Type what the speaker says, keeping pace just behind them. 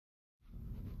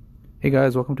Hey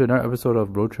guys, welcome to another episode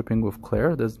of Road Tripping with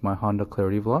Claire. This is my Honda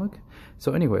Clarity vlog.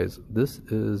 So anyways, this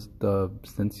is the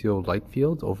Cincio light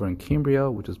fields over in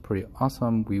Cambria, which is pretty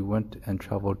awesome. We went and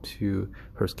traveled to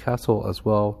Hearst Castle as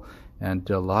well and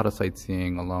did a lot of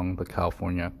sightseeing along the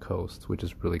California coast, which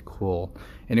is really cool.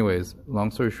 Anyways,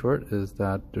 long story short is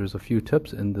that there's a few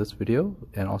tips in this video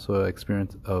and also an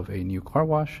experience of a new car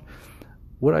wash.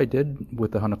 What I did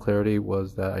with the Honda Clarity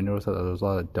was that I noticed that there was a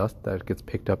lot of dust that gets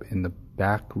picked up in the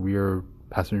back rear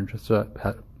passenger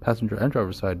and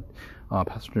driver side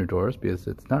passenger doors, because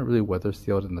it's not really weather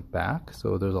sealed in the back,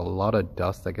 so there's a lot of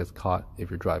dust that gets caught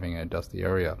if you're driving in a dusty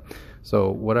area.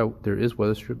 So there is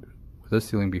weather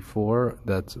sealing before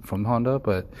that's from Honda,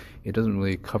 but it doesn't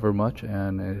really cover much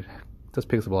and it just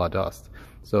picks up a lot of dust.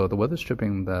 So the weather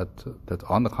stripping that's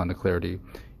on the Honda Clarity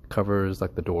covers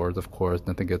like the doors, of course,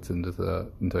 nothing gets into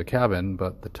the cabin,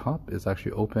 but the top is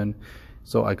actually open.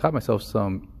 So I got myself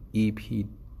some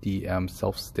EPDM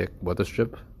self-stick weather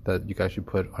strip that you guys should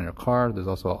put on your car. There's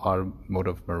also an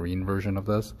automotive marine version of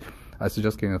this. I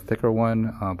suggest getting a thicker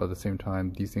one, but at the same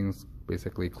time, these things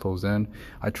basically close in.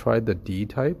 I tried the D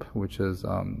type, which is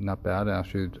not bad.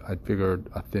 Actually, I figured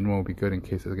a thin one would be good in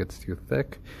case it gets too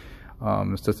thick.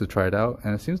 It's just to try it out,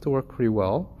 and it seems to work pretty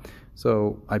well.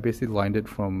 So I basically lined it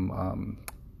from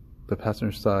the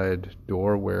passenger side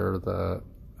door where the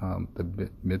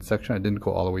midsection. I didn't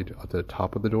go all the way to the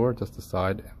top of the door, just the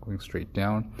side, going straight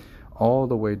down, all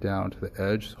the way down to the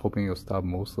edge, hoping it'll stop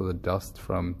most of the dust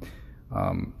from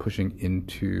pushing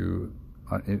into,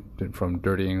 from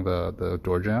dirtying the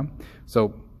door jamb.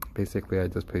 So basically, I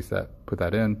just put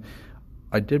that in.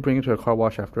 I did bring it to a car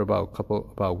wash after about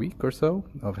a week or so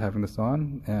of having this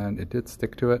on, and it did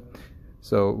stick to it.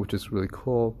 So, which is really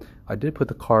cool. I did put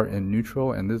the car in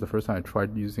neutral, and this is the first time I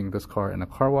tried using this car in a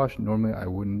car wash. Normally I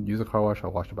wouldn't use a car wash, I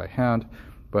wash it by hand,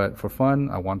 but for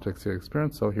fun I wanted to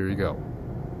experience, so here you go.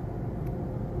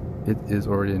 It is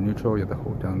already in neutral. You have to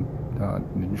hold down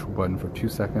the neutral button for 2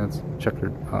 seconds. Check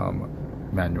your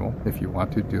manual if you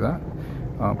want to do that,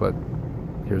 but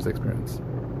here's the experience.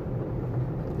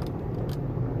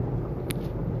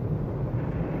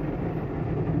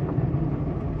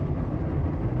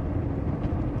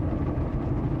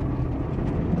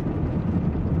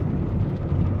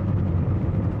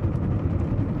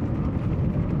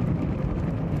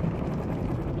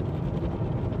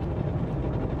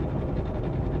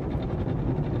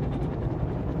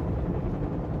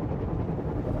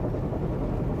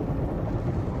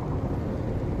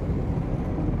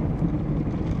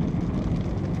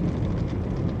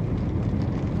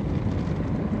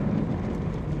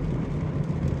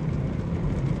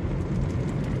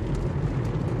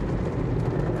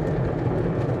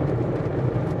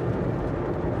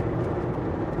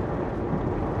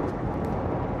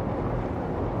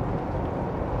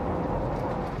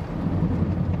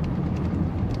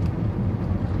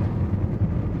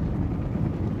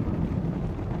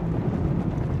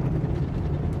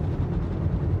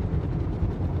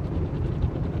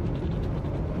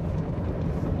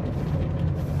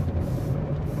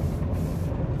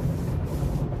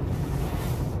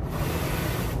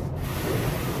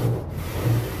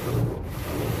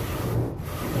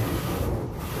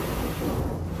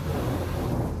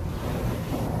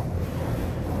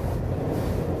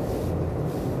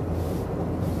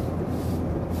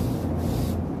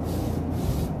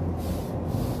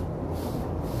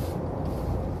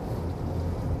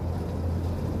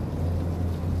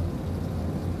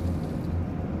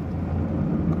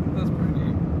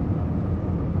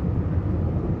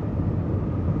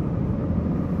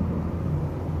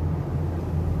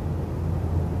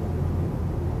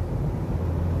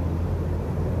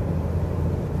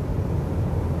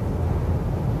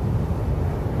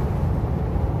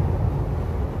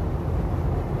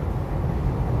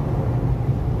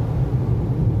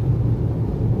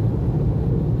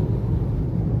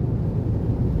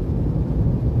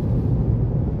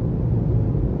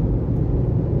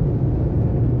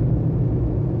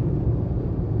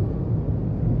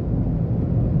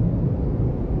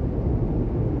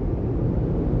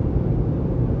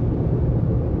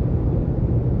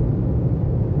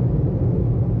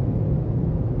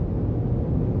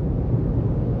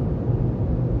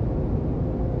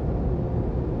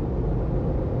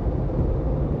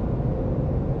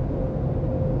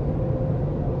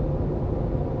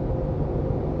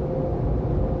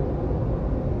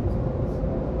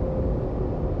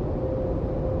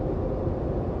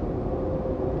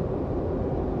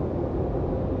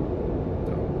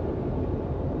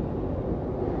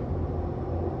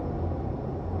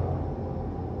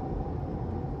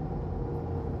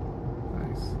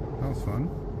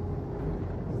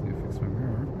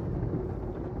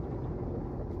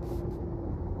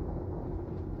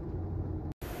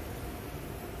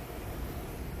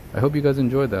 I hope you guys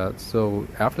enjoyed that. So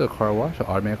after the car wash, the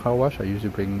automated car wash, I usually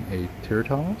bring a tear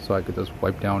towel so I could just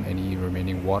wipe down any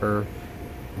remaining water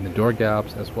in the door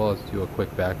gaps, as well as do a quick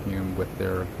vacuum with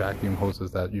their vacuum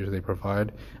hoses that usually they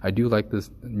provide. I do like this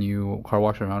new car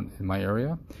wash around in my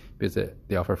area because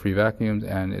they offer free vacuums,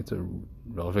 and it's a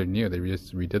relatively new. They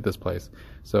just redid this place,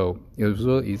 so it was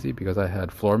really easy because I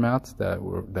had floor mats that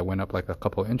went up like a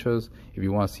couple inches. If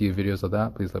you want to see videos of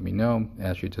that, please let me know. And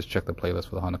actually, just check the playlist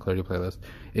for the Honda Clarity playlist.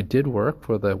 It did work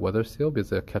for the weather seal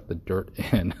because it kept the dirt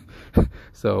in.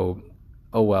 So,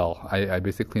 oh well, I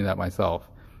basically cleaned that myself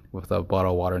with a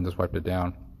bottle of water and just wiped it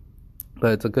down.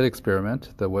 But it's a good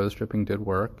experiment. The weather stripping did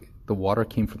work. The water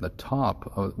came from the top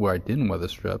where I didn't weather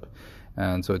strip,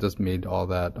 and so it just made all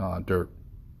that dirt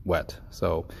wet.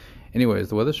 So anyways,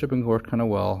 the weather stripping worked kind of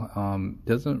well.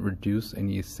 Doesn't reduce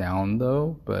any sound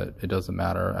though, but it doesn't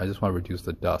matter. I just want to reduce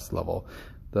the dust level.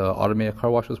 The automated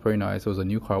car wash was pretty nice. It was a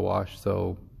new car wash,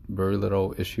 so very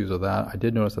little issues with that. I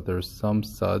did notice that there's some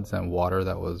suds and water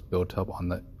that was built up on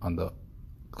the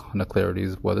Honda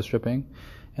Clarity's weather stripping,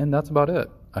 and that's about it.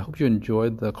 I hope you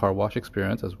enjoyed the car wash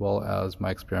experience as well as my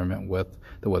experiment with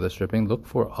the weather stripping. Look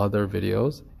for other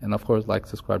videos, and of course, like,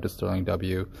 subscribe to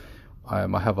SterlingW. I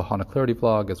have a Honda Clarity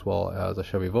vlog as well as a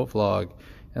Chevy Volt vlog,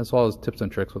 as well as tips and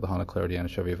tricks with the Honda Clarity and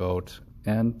Chevy Volt.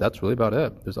 And that's really about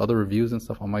it. There's other reviews and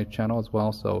stuff on my channel as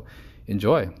well, so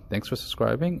enjoy. Thanks for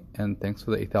subscribing, and thanks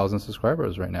for the 8,000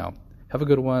 subscribers right now. Have a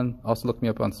good one. Also look me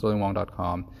up on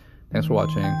SterlingWong.com. Thanks for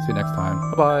watching. See you next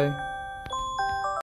time. Bye-bye.